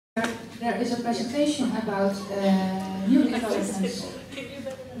there is a presentation about new developments,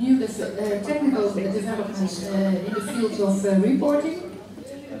 technical developments in the field of reporting.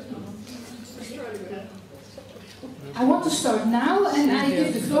 I want to start now, and I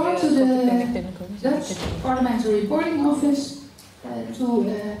give the floor to the Dutch Parliamentary Reporting Office,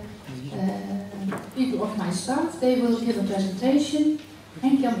 to people of my staff. They will give a presentation.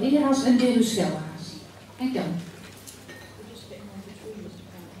 Henk-Jan and Deru Schelhaas. Henk-Jan.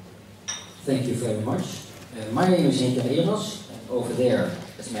 Thank you very much. My name is Henk-Jan. Over there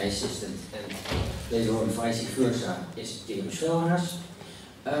is my assistant, and later on vice versa is Deru Schelhaas.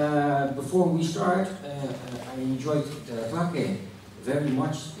 Before we start, I enjoyed the rake very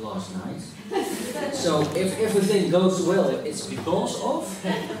much last night. So if everything goes well, it's because of,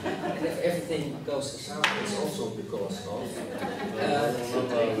 and if everything goes south, it's also because of.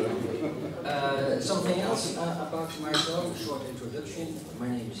 Something else about myself, a short introduction. My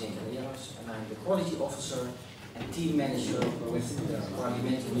name is Henk-Jan, and I'm the Quality Officer and Team Manager with the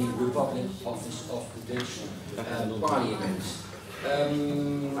Parliamentary Republic Office of the Dutch Parliament.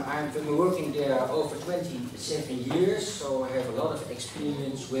 I've been working there over 27 years, so I have a lot of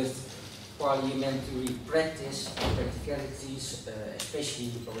experience with parliamentary practice and practicalities,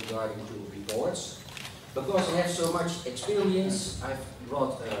 especially regarding to reports. Because I have so much experience, I've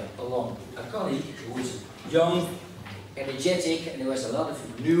brought along a colleague who is young, energetic, and who has a lot of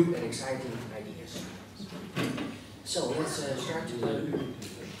new and exciting ideas. So let's start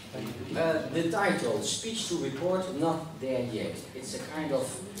the title, Speech to Report, not there yet. It's a kind of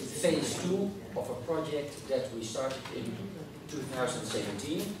phase 2 of a project that we started in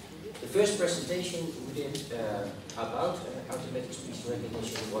 2017. The first presentation we did about automatic speech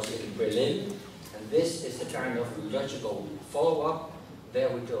recognition was in Berlin, and this is the kind of logical follow-up. There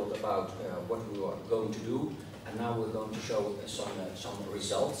we told about what we were going to do, and now we're going to show some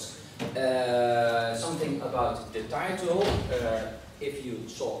results. Something about the title. If you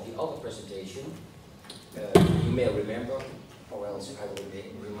saw the other presentation, you may remember, or else I will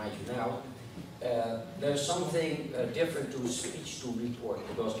remind you now. There's something different to speech to report,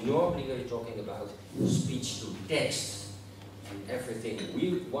 because normally we're talking about speech to text. And everything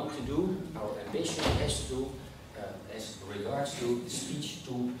we want to do, our ambition has to do as regards to speech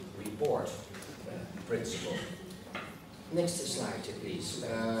to report principle. Next slide, please.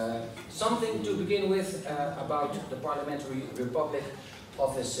 Something to begin with about the Parliamentary Republic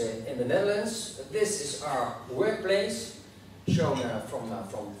Office in the Netherlands. This is our workplace, shown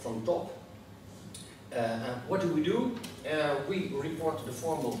from top. What do? We report the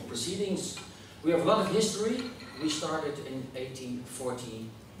formal proceedings. We have a lot of history. We started in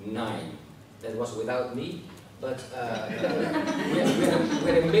 1849. That was without me. But we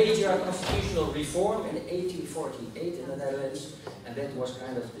had a major constitutional reform in 1848 in the Netherlands, and that was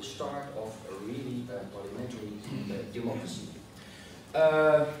kind of the start of a really parliamentary democracy.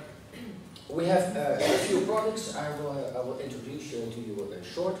 We have a few products I will introduce to you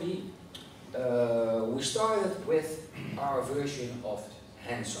shortly. We started with our version of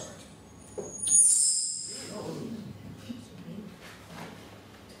Hansard.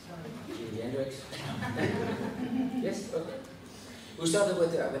 Yes, okay. We started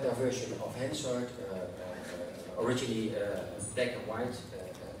with our version of Hansard, originally black and white,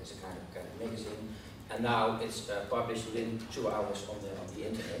 as a kind of magazine, and now it's published within 2 hours on the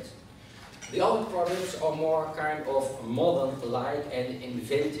internet. The other products are more kind of modern-like and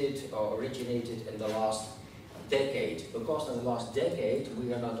invented or originated in the last decade, because in the last decade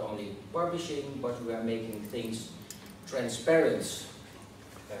we are not only publishing, but we are making things transparent.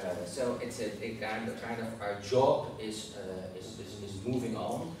 So it's a kind of our job is moving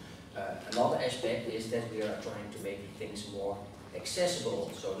on. Another aspect is that we are trying to make things more accessible.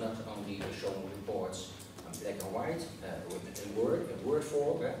 So not only showing reports on black and white, in word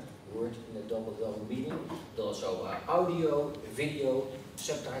form, word in a double meaning, but also audio, video,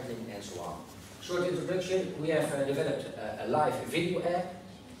 subtitling, and so on. Short introduction: we have developed a live video app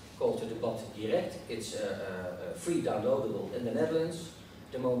called the Debat Direct. It's free downloadable in the Netherlands.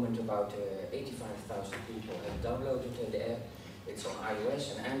 At the moment, about 85,000 people have downloaded the app. It's on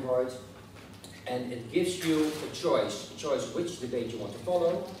iOS and Android, and it gives you a choice which debate you want to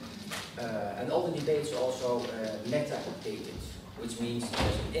follow, and all the debates are also meta-updated, which means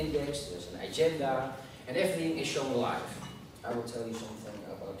there's an index, there's an agenda, and everything is shown live. I will tell you something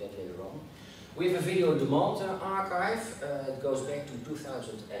about that later on. We have a video on demand archive. It goes back to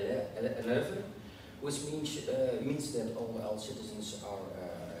 2011. Which means that all citizens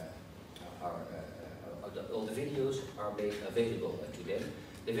all the videos are made available to them.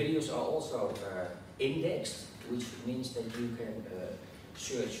 The videos are also indexed, which means that you can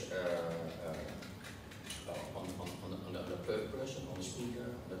search on a person, on a speaker,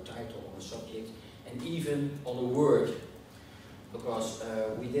 on a title, on a subject, and even on a word. Because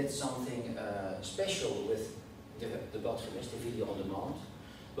we did something special with the Badgemis, the video on demand.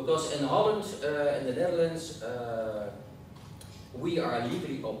 Because in Holland, in the Netherlands, we are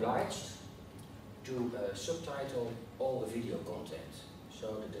legally obliged to subtitle all the video content.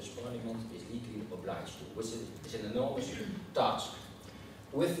 So the Dutch Parliament is legally obliged to, which is an enormous task.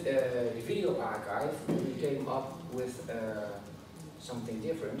 With the video archive, we came up with something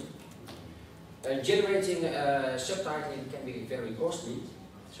different. Generating subtitling can be very costly.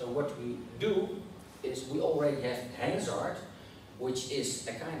 So what we do is we already have Hansard, which is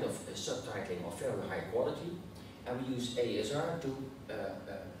a kind of subtitling of very high quality, and we use ASR to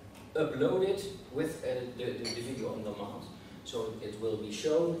upload it with the video on demand. So it will be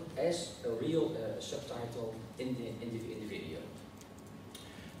shown as a real subtitle in the video.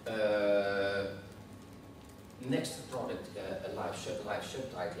 Next product, live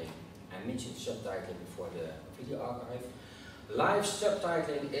subtitling. I mentioned subtitling for the video archive. Live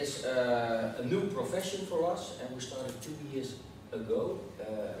subtitling is a new profession for us, and we started 2 years ago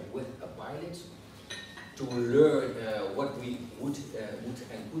with a pilot to learn what we would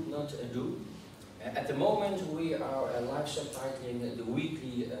and could not do. At the moment, we are live subtitling the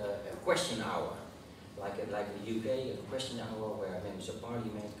weekly question hour, like in the UK, a question hour where members of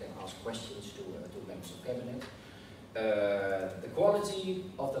parliament can ask questions to members of cabinet. The quality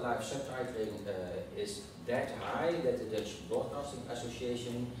of the live subtitling is that high that the Dutch Broadcasting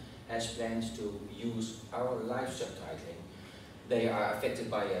Association has plans to use our live subtitling. They are affected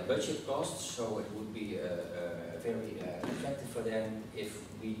by budget costs, so it would be very effective for them if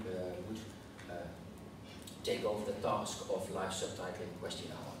we would take over the task of live subtitling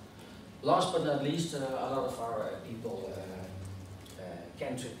question hour. Last but not least, a lot of our people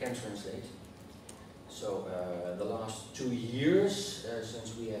can translate. So the last 2 years,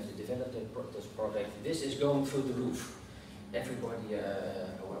 since we have developed this project, this is going through the roof. Everybody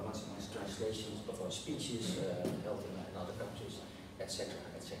wants translations of our speeches held in other countries, etc.,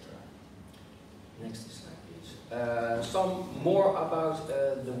 etc. Next slide, please. Some more about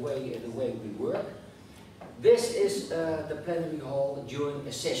the way we work. This is the plenary hall during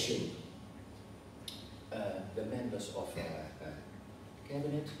a session. The members of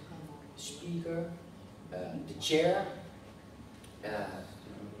cabinet, speaker, the chair,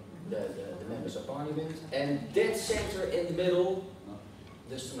 the members of parliament, and dead center in the middle,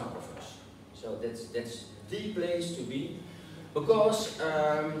 the stenographers. So that's the place to be, because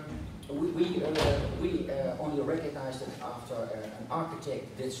we only recognized it after an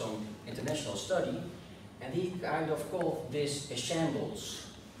architect did some international study, and he kind of called this a shambles,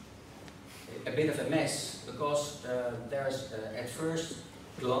 a bit of a mess, because there's at first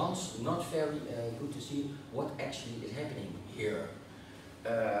glance not very good to see what actually is happening here.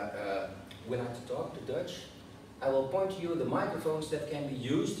 We like to talk to Dutch. I will point to you the microphones that can be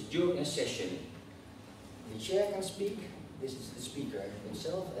used during a session. The chair can speak. This is the speaker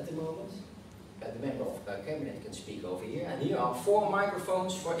himself at the moment. The member of cabinet can speak over here. And here are 4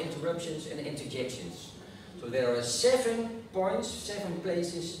 microphones for interruptions and interjections. So there are 7 points, 7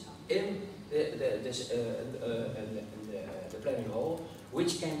 places in the plenary hall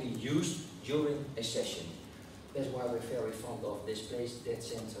which can be used during a session. That's why we're very fond of this place, dead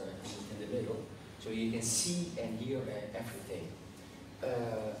center in the middle, so you can see and hear everything.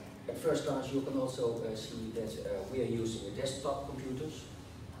 At first glance, you can also see that we are using desktop computers.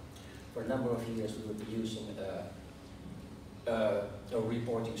 For a number of years, we will be using a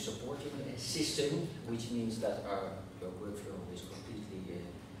reporting supporting system, which means that our workflow is completely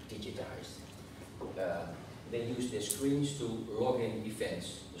digitized. They use their screens to log in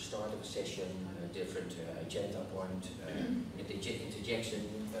events, the start of a session, different agenda point,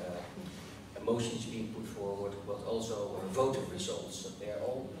 interjection, motions being put forward, but also voting results. So they are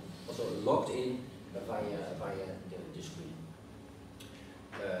all also logged in via the screen.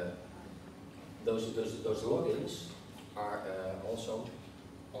 Those logins are also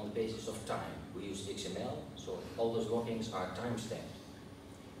on the basis of time. We use XML, so all those logins are timestamped.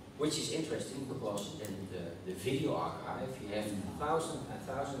 Which is interesting because in the video archive you have thousands and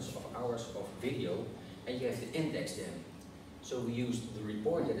thousands of hours of video and you have to index them. So we use the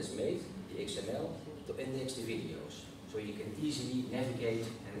report that is made, the XML, to index the videos. So you can easily navigate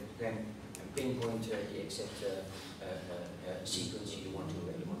and pinpoint the exact sequence you want to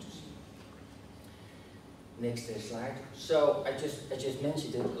see. Next slide. So I just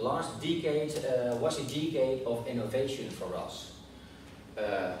mentioned that the last decade was a decade of innovation for us.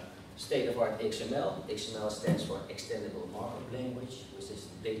 state-of-art XML. XML stands for Extendable Markup Language, which is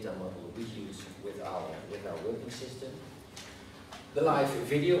the data model we use with our working system. The live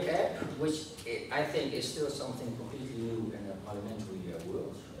video app, which I think is still something completely new in the parliamentary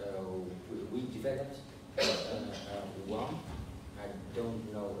world. We developed one. I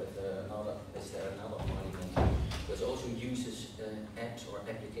don't know if there another parliament which also uses apps or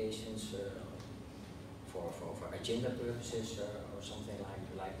applications for agenda purposes or something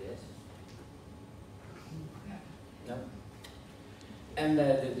like that. No? And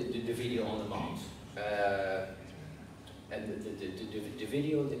the video on demand. And the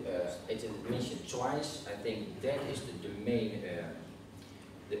video, it's mentioned twice. I think that is the main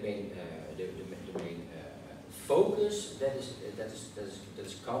focus that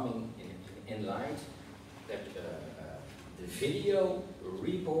is coming in light. That the video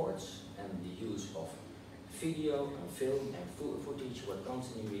reports and the use of video and film and footage, we're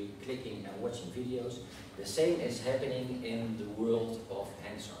constantly clicking and watching videos. The same is happening in the world of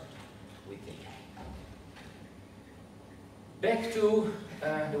Hansard, we think. Back to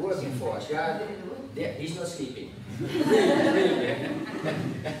the working force. Yeah, he's not sleeping.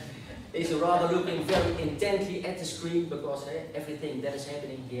 He's rather looking very intently at the screen because everything that is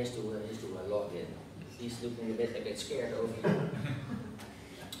happening he has to log in. He's looking a bit scared over here.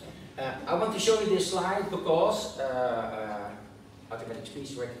 I want to show you this slide because automatic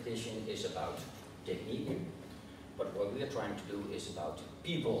speech recognition is about technique, but what we are trying to do is about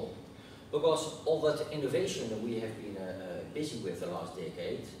people. Because all that innovation that we have been busy with the last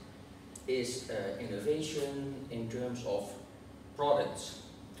decade is innovation in terms of products.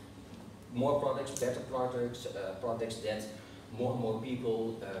 More products, better products, products that more and more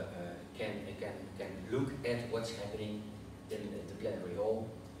people can look at what's happening in the plenary hall,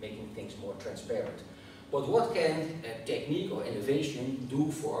 making things more transparent. But what can technique or innovation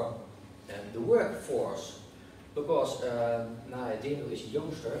do for the workforce? Because now Deru is a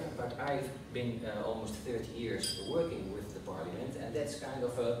youngster, but I've been almost 30 years working with the parliament, and that's kind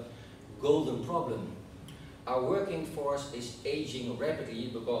of a golden problem. Our working force is aging rapidly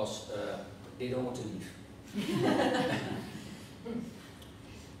because they don't want to leave.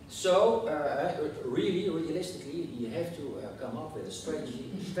 So, really, realistically, you have to come up with a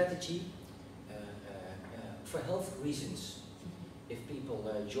strategy for health reasons. If people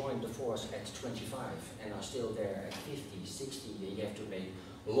join the force at 25 and are still there at 50, 60, you have to make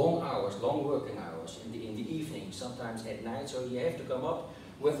long hours, long working hours in the evening, sometimes at night, so you have to come up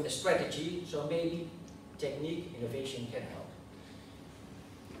with a strategy, so maybe technique, innovation can help.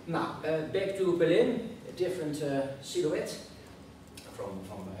 Now, back to Berlin, a different silhouette from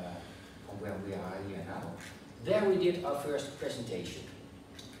where we are here now. There we did our first presentation,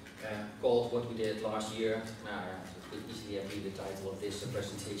 called what we did last year. Could easily have been the title of this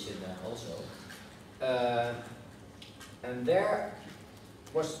presentation also. And there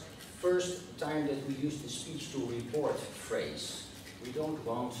was first time that we used the speech to report phrase. We don't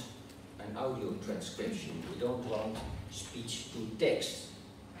want an audio transcription. We don't want speech to text.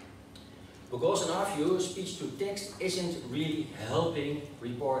 Because in our view, speech to text isn't really helping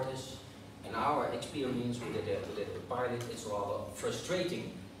reporters. In our experience with the pilot, it's rather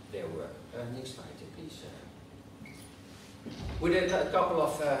frustrating their work. Next slide, please. We did a couple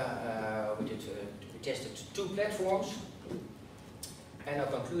of, we tested 2 platforms, and our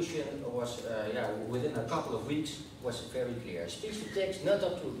conclusion was, within a couple of weeks, was very clear. Speech to text, not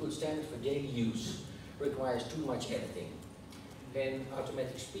up to a good standard for daily use, requires too much editing. In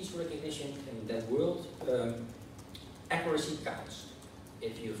automatic speech recognition in that world, accuracy counts.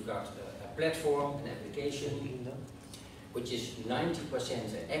 If you've got a platform, an application, which is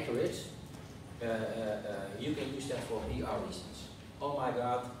 90% accurate, you can use that for PR reasons. Oh my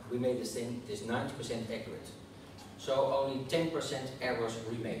God, we made this thing, it is 90% accurate. So only 10% errors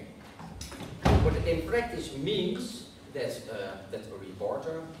remain. What it in practice means that a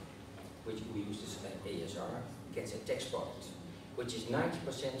reporter, which we use as an ASR, gets a text product, which is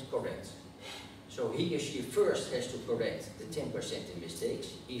 90% correct. So he or she first has to correct the 10% in mistakes,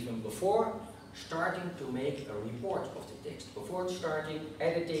 even before starting to make a report of the text, before starting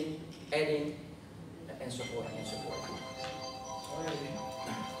editing, adding, and so forth and so forth.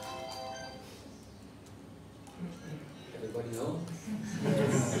 Everybody home?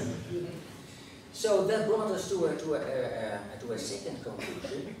 So that brought us to a second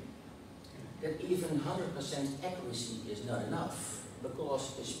conclusion, that even 100% accuracy is not enough,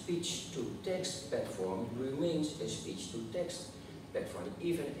 because a speech-to-text platform remains a speech-to-text platform.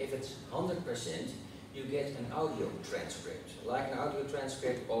 Even if it's 100%, you get an audio transcript, like an audio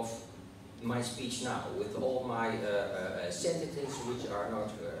transcript of my speech now with all my sentences which are not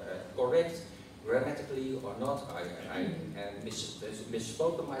correct grammatically or not. I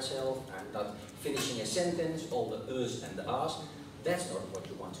misspoken myself. I'm not finishing a sentence, all the us and the as. That's not what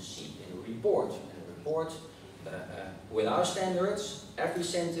you want to see in a report. In a report, with our standards, every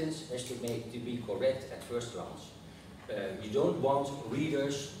sentence has to be correct at first glance. You don't want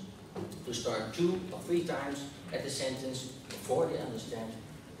readers to start 2 or 3 times at the sentence before they understand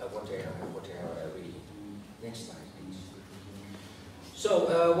what they are reading. Next slide, please.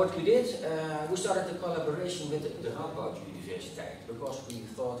 So what we did, we started a collaboration with the Radboud Universiteit because we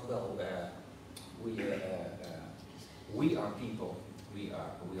thought, well, we are people, we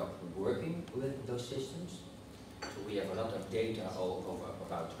are working with those systems. So we have a lot of data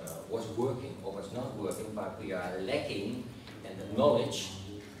about what's working or what's not working, but we are lacking in the knowledge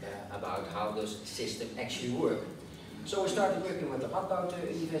about how those systems actually work. So we started working with the Radboud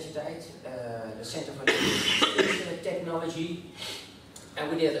Universiteit, the Center for Technology,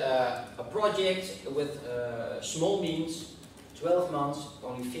 and we did a project with small means, 12 months,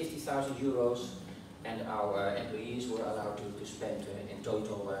 only 50,000 euros, and our employees were allowed to spend in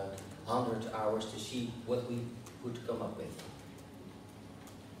total 100 hours to see what we could come up with.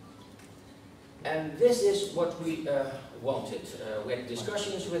 And this is what we wanted. We had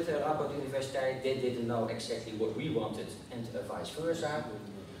discussions with the Radboud Universiteit. They didn't know exactly what we wanted, and vice versa.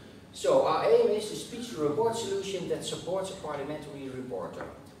 So our aim is a speech-to-report solution that supports a parliamentary reporter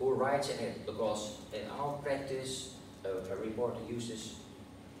who writes in it, because in our practice, a reporter uses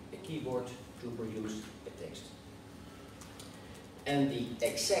a keyboard to produce a text. And the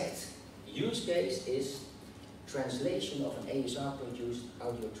exact use case is translation of an ASR-produced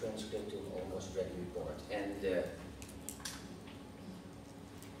audio transcript to an almost ready report. And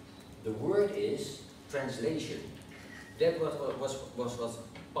the word is translation. That was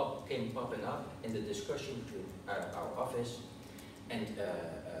came popping up in the discussion between our office and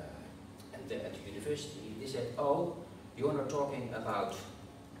at the university. They said, oh, you're not talking about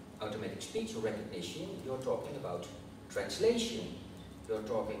automatic speech recognition, you're talking about translation. You're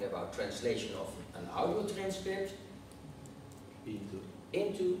talking about translation of an audio transcript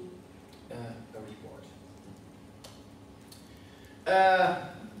into a report.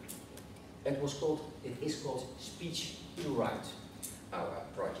 It is called Speech to Write, our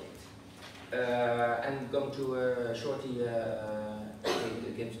project. I'm going to shortly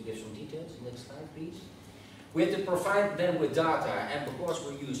give some details. Next slide, please. We have to provide them with data, and because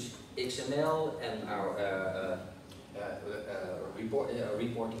we use XML and our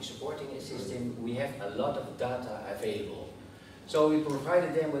reporting supporting system, we have a lot of data available. So we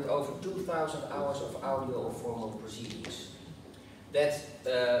provided them with over 2,000 hours of audio or formal proceedings. That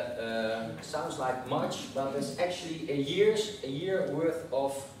sounds like much, but it's actually a year worth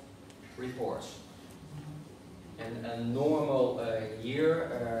of reports. And a normal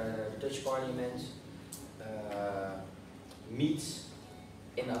year, Dutch Parliament meets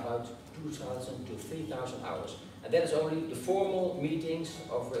in about 2,000 to 3,000 hours. And that is only the formal meetings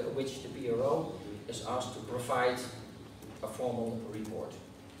of which the PRO is asked to provide a formal report.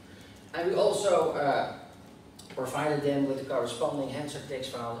 And we also provided them with the corresponding Hansard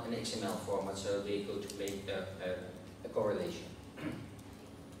text file and XML format so they could make a correlation.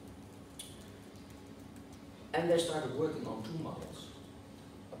 And they started working on 2 models,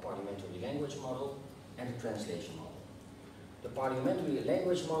 a parliamentary language model and a translation model. The parliamentary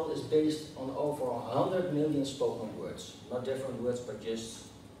language model is based on over 100 million spoken words, not different words but just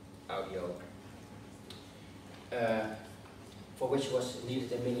audio, for which was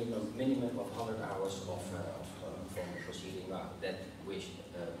needed a minimum of 100 hours of formal proceeding. That we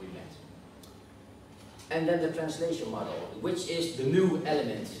met. And then the translation model, which is the new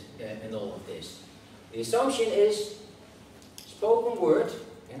element in all of this. The assumption is spoken word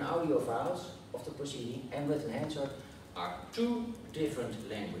and audio files of the proceeding and written Hansard are 2 different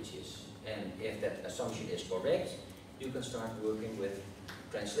languages. And if that assumption is correct, you can start working with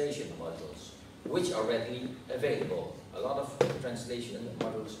translation modules, which are readily available. A lot of translation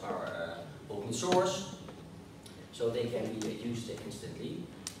modules are open source, so they can be used instantly.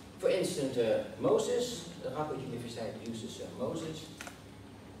 For instance, Moses, the Radboud Universiteit uses Moses.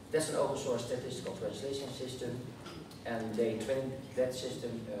 That's an open source statistical translation system, and they train that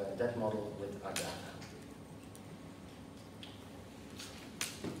system, that model with our data.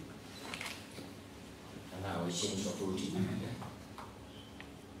 And now we change of routine.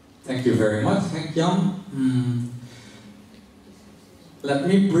 Thank you very much, Henk-Jan. Let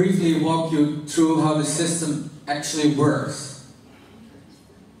me briefly walk you through how the system actually works.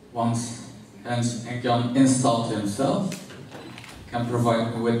 Once Henk-Jan installed himself. can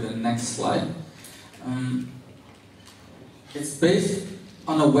provide me with the next slide. It's based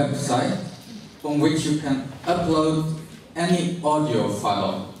on a website on which you can upload any audio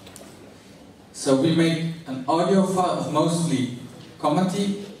file. So we make an audio file of mostly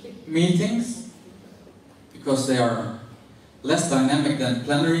committee meetings because they are less dynamic than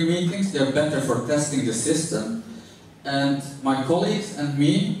plenary meetings. They're better for testing the system. And my colleagues and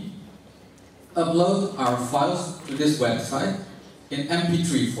me upload our files to this website in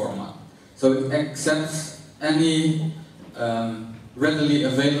MP3 format. So it accepts any readily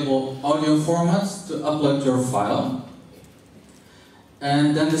available audio formats to upload your file.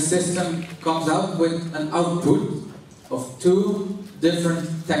 And then the system comes out with an output of 2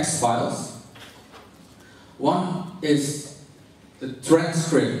 different text files. One is the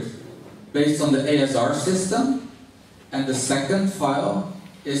transcript based on the ASR system, and the second file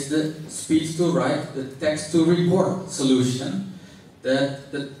is the speech-to-write, the text-to-report solution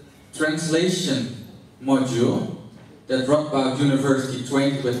that the translation module that Radboud University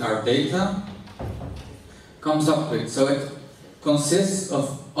trained with our data comes up with. So it consists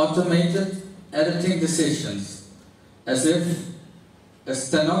of automated editing decisions, as if a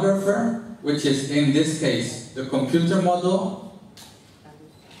stenographer, which is in this case the computer model,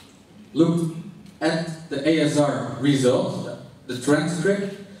 looked at the ASR result, the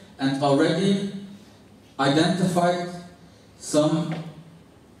transcript, and already identified some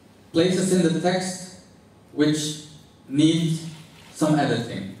places in the text which need some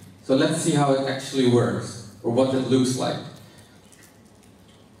editing. So let's see how it actually works, or what it looks like.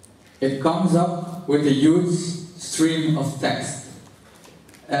 It comes up with a huge stream of text.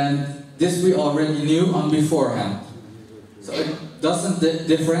 And this we already knew on beforehand. So it doesn't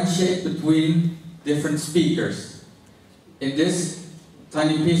differentiate between different speakers. In this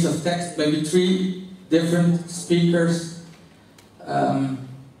tiny piece of text, maybe 3 different speakers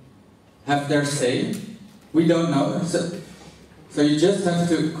have their say. We don't know. So you just have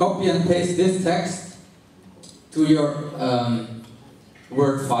to copy and paste this text to your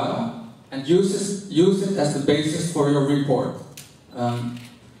Word file and use it as the basis for your report.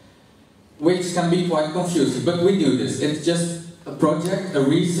 Which can be quite confusing, but we do this. It's just a project, a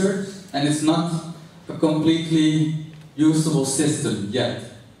research, and it's not a completely usable system yet.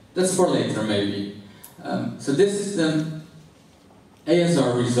 That's for later, maybe. So this is the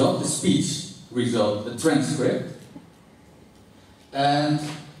ASR result, the speech result, the transcript. And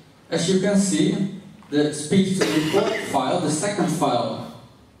as you can see, the speech-to-report file, the second file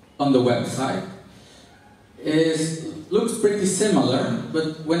on the website, looks pretty similar,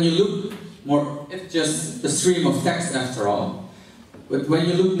 but when you look more, it's just a stream of text after all. But when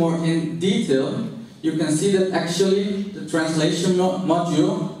you look more in detail, you can see that actually the translation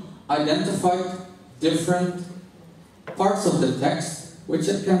module identified different parts of the text which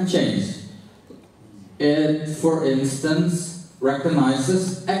it can change. It, for instance,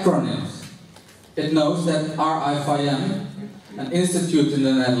 recognizes acronyms. It knows that RIFIM, an institute in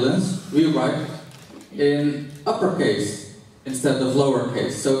the Netherlands, we write in uppercase instead of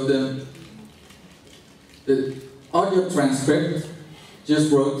lowercase. So the audio transcript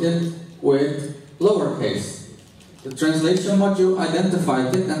just wrote it with lowercase. The translation module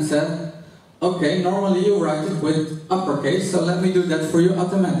identified it and said, okay, normally you write it with uppercase, so let me do that for you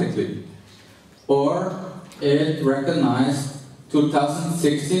automatically. Or it recognized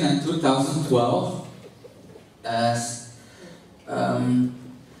 2016 and 2012 as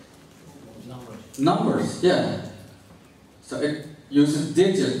numbers, yeah. So it uses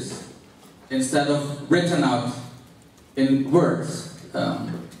digits instead of written out in words.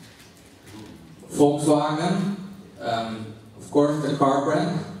 Volkswagen, of course the car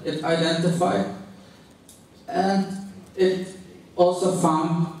brand, it identified. And it also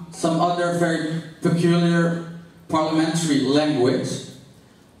found some other very peculiar parliamentary language.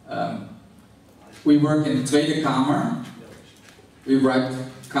 We work in Tweede Kamer. We write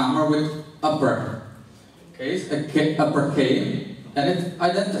Kamer with upper case, upper K, and it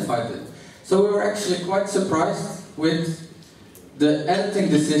identified it. So we were actually quite surprised with the editing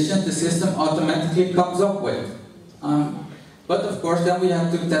decision the system automatically comes up with. But of course then we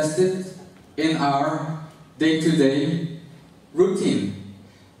have to test it in our day-to-day routine.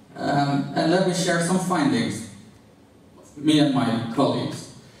 And let me share some findings, me and my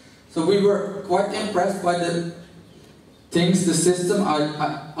colleagues. So we were quite impressed by the things the system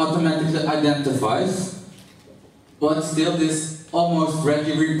automatically identifies, but still this almost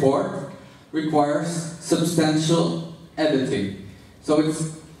ready report requires substantial editing. So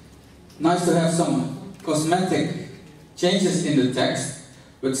it's nice to have some cosmetic changes in the text,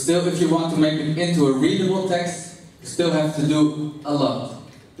 but still if you want to make it into a readable text, You still have to do a lot.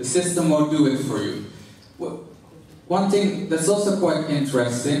 The system won't do it for you. One thing that's also quite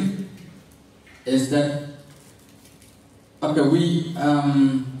interesting is that, okay, we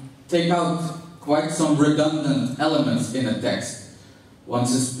take out quite some redundant elements in a text.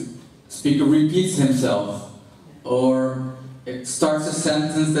 Once a speaker repeats himself, or it starts a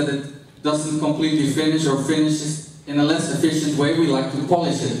sentence that it doesn't completely finish or finishes in a less efficient way, we like to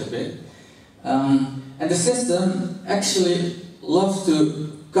polish it a bit. And the system actually loves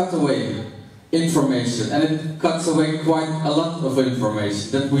to cut away information, and it cuts away quite a lot of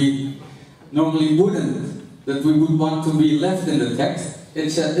information that we normally wouldn't, that we would want to be left in the text. It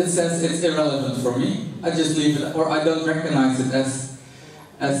says it's irrelevant for me. I just leave it, or I don't recognize it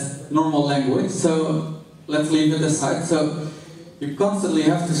as normal language, so let's leave it aside. So you constantly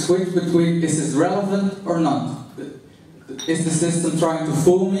have to switch between, is this relevant or not? Is the system trying to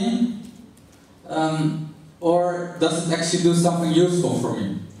fool me? Or does it actually do something useful for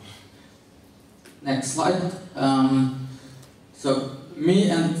me? Next slide. So me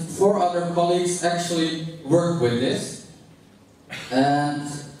and 4 other colleagues actually work with this. And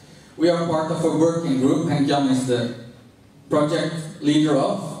we are part of a working group. Henk-Jan is the project leader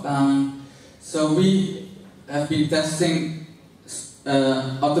of. So we have been testing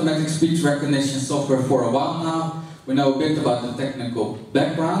automatic speech recognition software for a while now. We know a bit about the technical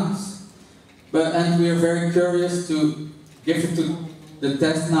backgrounds, and we are very curious to give it to the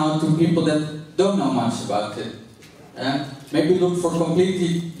test now to people that don't know much about it, and maybe look for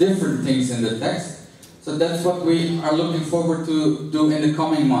completely different things in the text. So that's what we are looking forward to do in the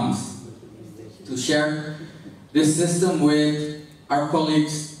coming months, to share this system with our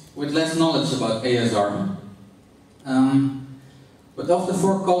colleagues with less knowledge about ASR. But of the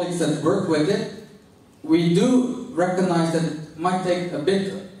 4 colleagues that work with it, we do recognize that it might take a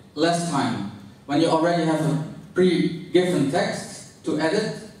bit less time. When you already have a pre-given text to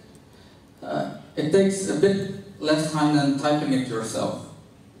edit, it takes a bit less time than typing it yourself.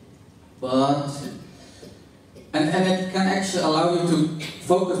 And it can actually allow you to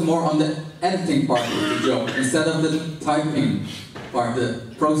focus more on the editing part of the job instead of the typing part,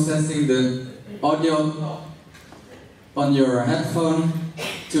 the processing the audio on your headphone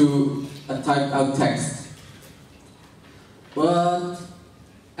to a typed out text. But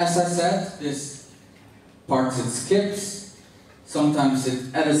as I said, this part it skips. Sometimes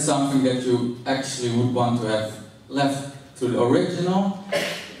it edits something that you actually would want to have left to the original.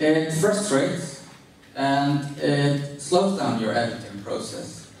 It frustrates and it slows down your editing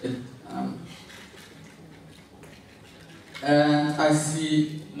process. And I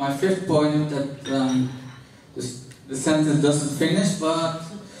see my 5th point that the sentence doesn't finish, but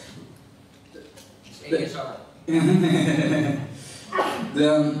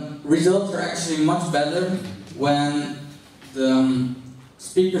the results are actually much better when the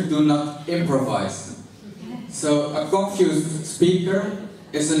speakers do not improvise. So a confused speaker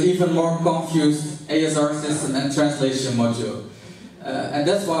is an even more confused ASR system and translation module. And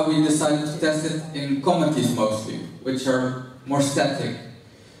that's why we decided to test it in committees mostly, which are more static.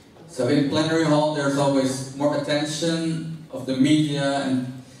 So in plenary hall there's always more attention of the media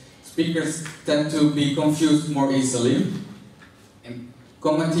and speakers tend to be confused more easily. In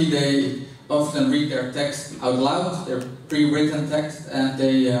committee they often read their text out loud, their pre-written text,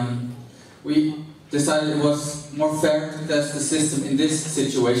 and we decided it was more fair to test the system in this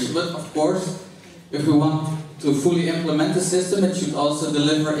situation. But of course, if we want to fully implement the system, it should also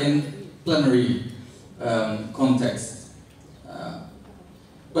deliver in plenary context.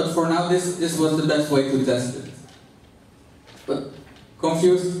 But for now, this was the best way to test it. But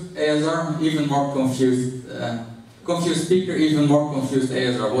confused ASR, even more confused. Confused speaker, even more confused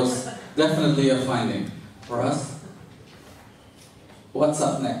ASR was definitely a finding for us. What's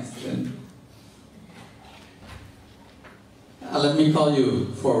up next? Let me call you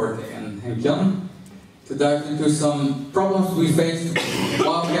forward again, Henk-Jan, to dive into some problems we faced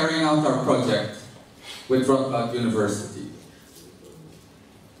while carrying out our project with Radboud University.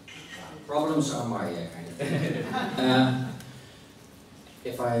 Problems are my kind of thing.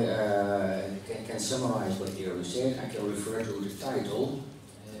 If I can summarize what Deru said, I can refer to the title,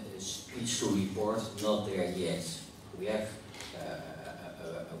 Speech to Report, Not There Yet. We have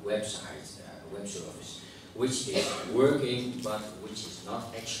a website, a web service, which is working, but which is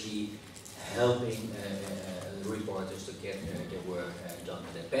not actually helping the reporters to get their work done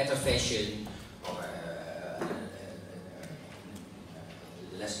in a better fashion, or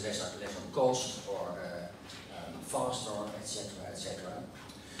less on cost, or faster, etc., etc.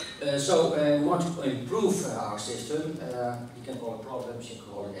 So we want to improve our system. You can call it problems, you can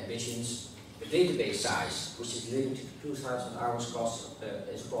call it ambitions. The database size, which is limited to 2,000 hours cost,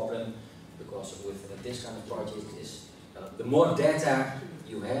 is a problem, because with this kind of project is the more data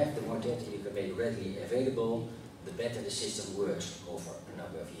you have, the more data you can make readily available, the better the system works over a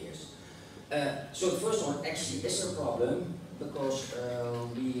number of years. So the first one actually is a problem, because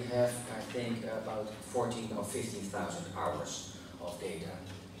we have, I think, about 14 or 15,000 hours of data.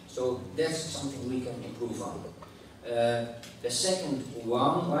 So that's something we can improve on. The second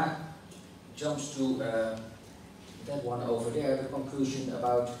one jumps to that one over there, the conclusion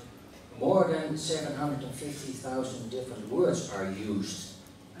about more than 750,000 different words are used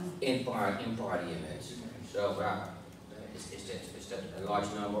in parliament. So is that a large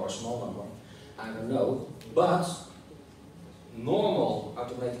number or a small number? I don't know. But normal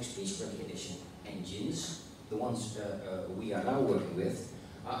automatic speech recognition engines, the ones we are now working with,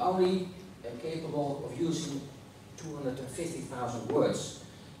 are only capable of using 250,000 words.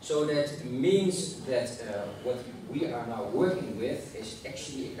 So that means that what we are now working with is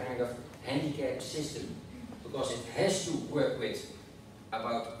actually a kind of handicapped system, because it has to work with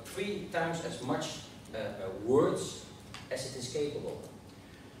about 3 times as much words as it is capable.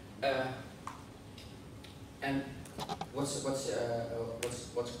 And what's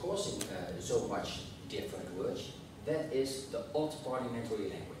causing so much different words? That is the old parliamentary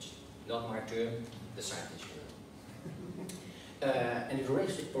language, not my term, the scientist term. And it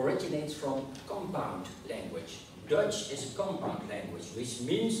originates from compound language. Dutch is a compound language, which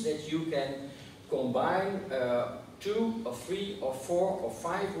means that you can combine 2 or 3 or 4 or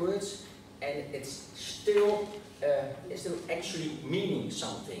 5 words, and it's still actually meaning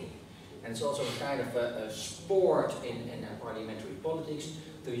something. And it's also a kind of a sport in parliamentary politics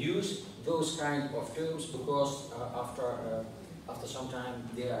to use those kind of terms, because after some time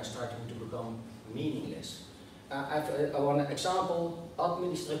they are starting to become meaningless. I have one example,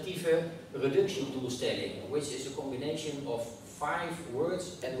 administratieve reductiedoelstelling, which is a combination of 5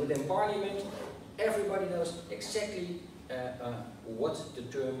 words, and within parliament everybody knows exactly what the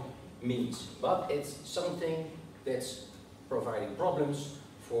term means. But it's something that's providing problems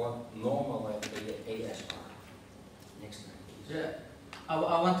for normal ASR. Next slide, please. Yeah,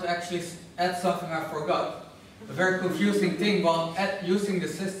 I want to actually add something I forgot. A very confusing thing while using the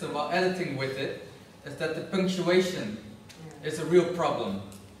system, while editing with it, is that the punctuation is a real problem.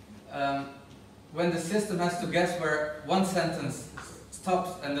 When the system has to guess where one sentence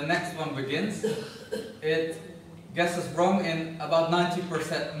stops and the next one begins, it guesses wrong in about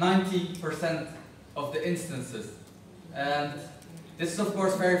 90% of the instances. And this is of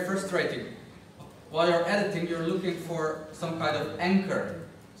course very frustrating. While you're editing, you're looking for some kind of anchor,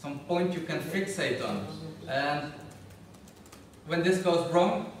 some point you can fixate on. And when this goes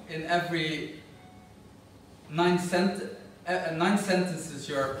wrong, in every 9 sentences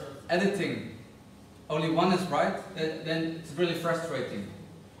you're editing, only one is right, then it's really frustrating.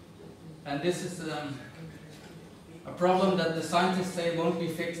 And this is a problem that the scientists say won't be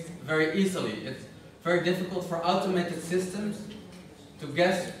fixed very easily. It's very difficult for automated systems to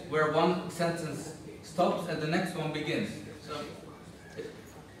guess where one sentence stops and the next one begins. So,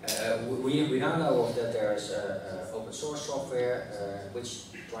 we now know that there's open source software which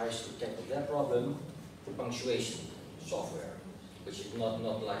tries to tackle that problem, punctuation software, which is not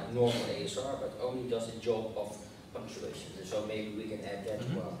like normal ASR, but only does the job of punctuation. So maybe we can add that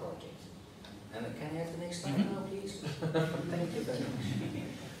to our project. And can I have the next slide now, please? Thank you very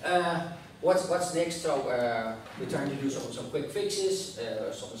much. What's next? So we're trying to do some quick fixes,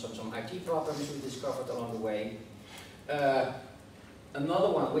 some IT problems we discovered along the way.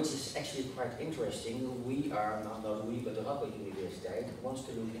 Another one, which is actually quite interesting, we are, not we, but the Radboud University wants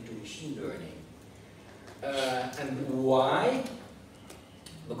to look into machine learning. And why?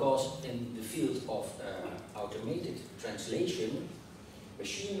 Because in the field of automated translation,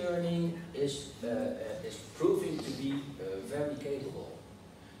 machine learning is proving to be very capable.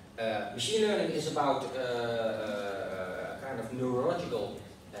 Machine learning is about kind of neurological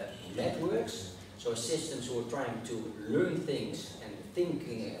networks, so systems who are trying to learn things and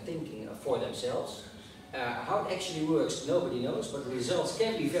thinking for themselves. How it actually works, nobody knows, but the results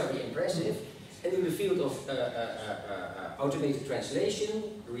can be very impressive. And in the field of automated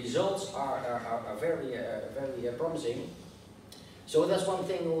translation, the results are very promising. So that's one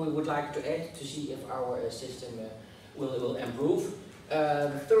thing we would like to add to see if our system will improve.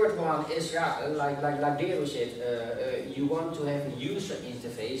 The third one is, like Deru said, you want to have a user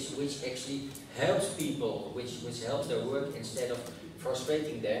interface which actually helps people, which helps their work instead of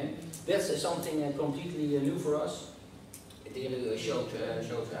frustrating them. That's something completely new for us. Deru showed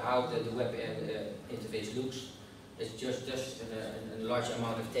how the web interface looks. It's just a large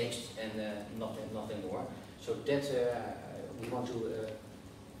amount of text and nothing more. So that we want to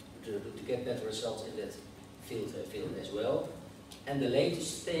get better results in that field as well. And the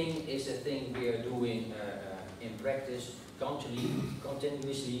latest thing is the thing we are doing in practice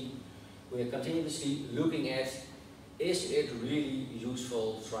continuously. We are continuously looking at, is it really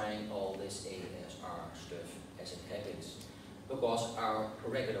useful trying all this ASR stuff as it happens? Because our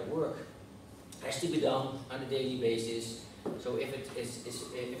regular work has to be done on a daily basis. So if it is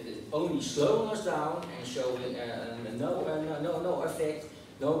only slowing us down and showing no effect,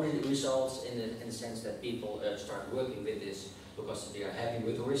 no results in the sense that people start working with this because they are happy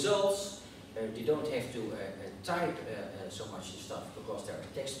with the results, they don't have to type so much stuff because there are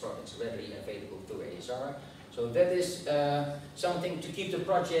text products readily available through ASR. So that is something to keep the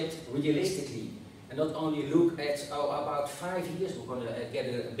project realistically and not only look at about 5 years we're going to get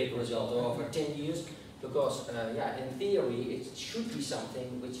a big result, or over 10 years, because yeah, in theory it should be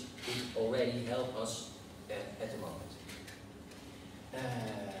something which would already help us at the moment.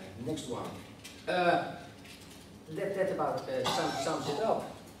 Next one. That about sums it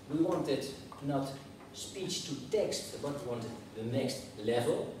up. We wanted not speech to text, but we wanted the next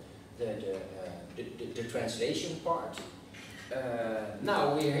level, the translation part.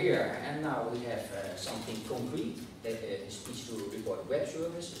 Now we're here, and now we have something concrete, a speech to report web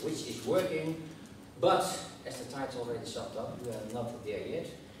service, which is working, but as the title already summed up, we are not there yet.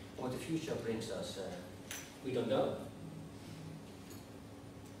 What the future brings us, we don't know.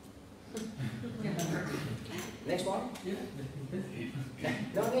 Next one? Yeah.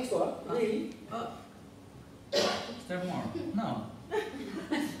 No, next one? Really? Is there more? No.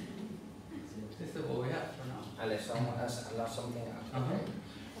 This is what we have for now. I left something out. Okay.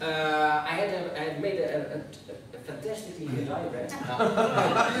 I had made a fantastically good diagram.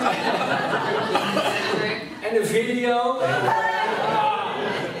 And a video.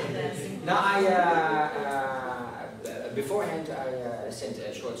 Now beforehand I sent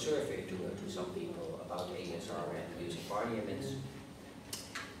a short survey to some people about ASR and using parliaments.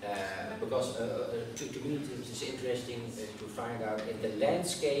 Because to me it is interesting to find out if the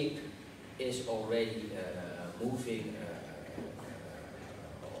landscape is already moving,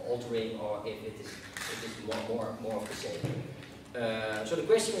 altering, or if it is more of the same. So the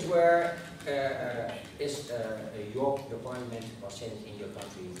questions were, is your parliament or senate in your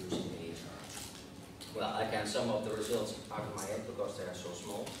country using ASR? Well, I can sum up the results out of my head because they are so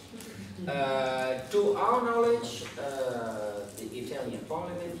small. To our knowledge, the Italian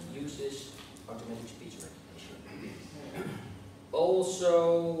parliament uses automatic speech recognition.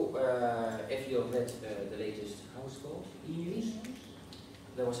 Also, if you have read the latest, how it's called, E-News,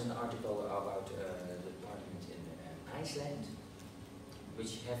 there was an article about the parliament in Iceland,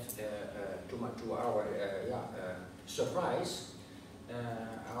 which have, to our surprise,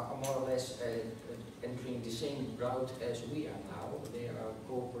 are more or less entering the same route as we are now. They are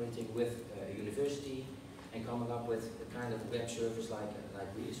cooperating with a university and coming up with a kind of web service like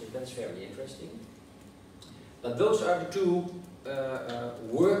we. So that's very interesting. But those are the two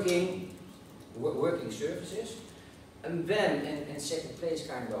working services. And then in second place,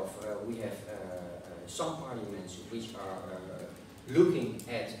 kind of, we have some parliaments which are looking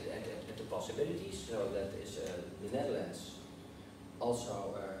at the possibilities. So that is the Netherlands.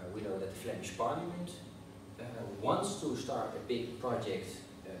 Also, we know that the Flemish Parliament wants to start a big project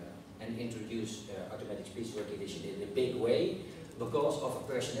and introduce automatic speech recognition in a big way because of a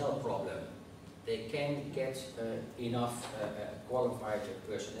personnel problem. They can't get enough qualified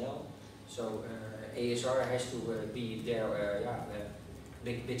personnel, so ASR has to be their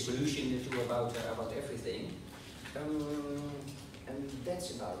big solution to about everything, and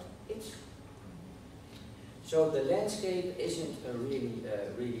that's about it. So the landscape isn't really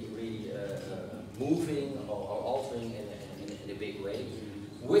moving or altering in a big way,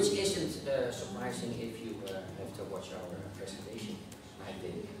 which isn't surprising if you have to watch our presentation, I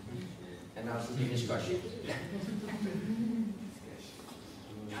think. And now to the discussion.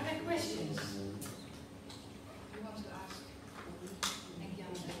 Are there questions? You want to ask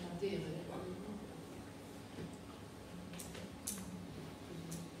Henk-Jan and Deru?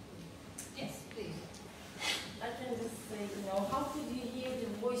 Yes, please. I can just say, how could you hear the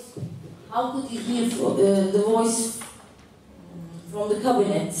voice? How could you hear the voice from the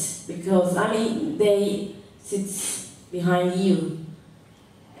cabinet? Because I mean, they sit behind you,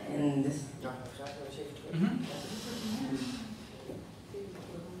 and.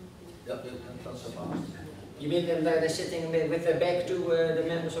 You mean they're sitting with their back to the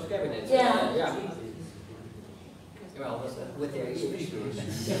members of cabinet? Yeah. Yeah. Well, with their ears.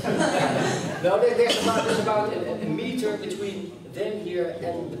 No, there's about a meter between them here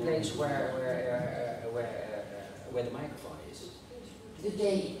and the place where the microphone is. Do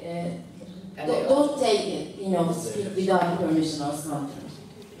they, don't they, you know, speak without permission or something?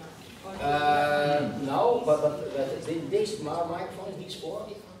 No, but these microphones, these four,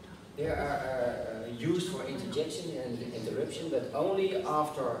 they are used for interjection and interruption, but only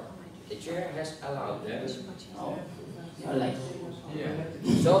after the chair has allowed them. Oh, I like. Yeah.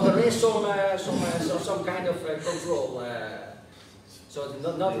 So there is some kind of control. So it's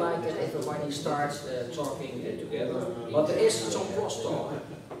not like that everybody starts talking together, but there is some crosstalk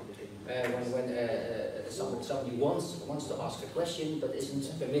when somebody wants to ask a question, but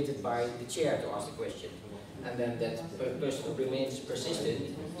isn't permitted by the chair to ask the question, and then that person remains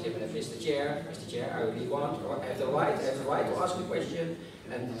persistent. Given that Mr. Chair, I really want, or I have the right to ask a question,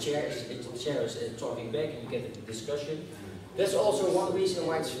 and the chair is talking back, and you get a discussion. That's also one reason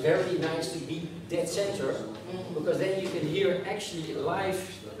why it's very nice to be dead center, because then you can hear actually live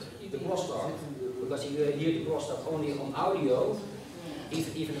the crosstalk, because you hear the crosstalk only on audio.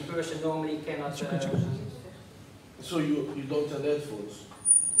 Even a person normally cannot. So you don't have headphones?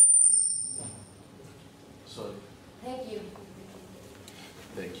 Sorry. Thank you.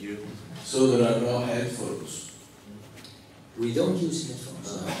 Thank you. So there are no headphones? We don't use headphones.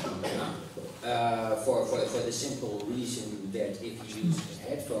 For the simple reason that if you use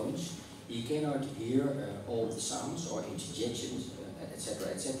headphones, you cannot hear all the sounds or interjections,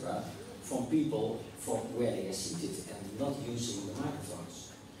 etc., from people from where they are seated and not using the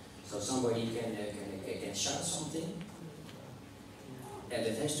microphones. So somebody can shout something, and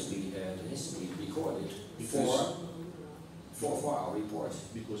it has to be recorded for our report,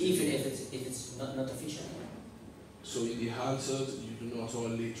 because even if it's not official. So in the Hansard, you do not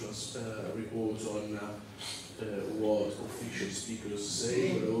only report on what official speakers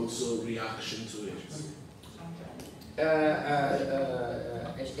say, but also reaction to it.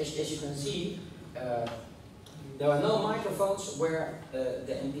 As you can see, there are no microphones where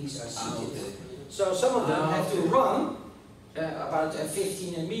the MPs are seated. So some of them have to run about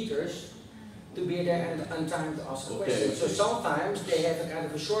 15 meters to be there in time to ask a question. So sometimes they have a kind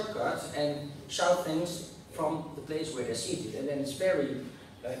of a shortcut and shout things from the place where they're seated, and then it's very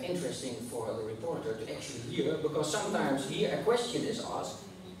interesting for the reporter to actually hear, because sometimes here a question is asked,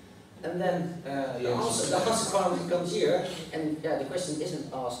 and then the answer comes here, and the question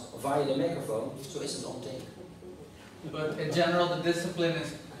isn't asked via the microphone, so isn't on tape. But in general, the discipline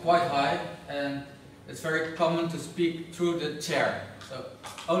is quite high, and it's very common to speak through the chair. So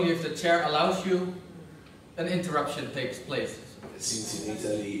only if the chair allows you, an interruption takes place. Since in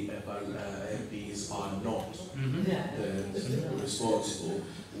Italy MPs are not responsible,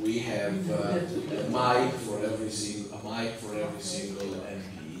 we have a mic for every single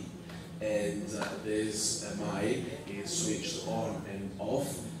MP, and this mic is switched on and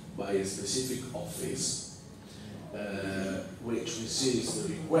off by a specific office, which receives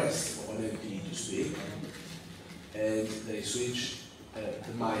the request for an MP to speak, and they switch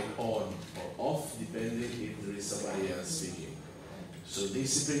the mic on or off depending if there is somebody else speaking. So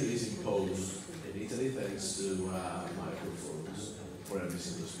discipline is imposed in Italy thanks to microphones for every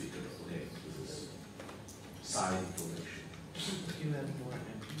single speaker. Okay, this is side information. You have more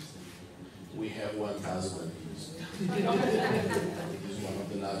MPs? We have 1,000 MPs. It is one of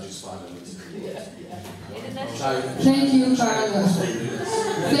the largest parliaments in the world. Thank you, Carlo.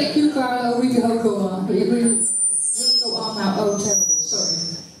 Thank you, Carlo. We will go on. We will go on now. Oh, terrible. Sorry.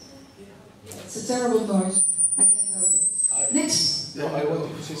 It's a terrible noise. I can't help it. Next. No, I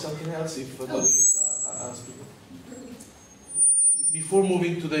wanted to say something else if nobody is asking. Before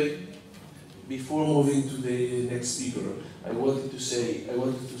moving to the next speaker, I wanted to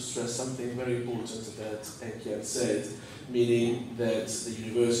stress something very important that Henk-Jan said, meaning that the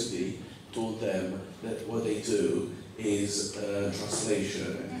university told them that what they do is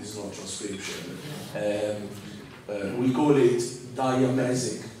translation and it's not transcription. We call it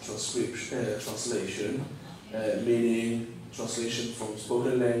diamesic translation, meaning translation from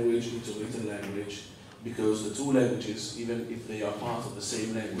spoken language into written language, because the two languages, even if they are part of the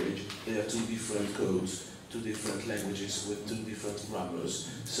same language, they are two different codes, two different languages with two different grammars.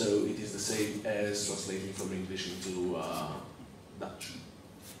 So it is the same as translating from English into Dutch.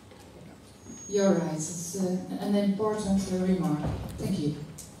 You're right. It's an important remark. Thank you.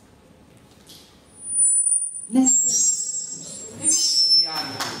 Next.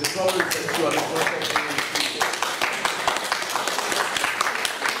 The problem is that you are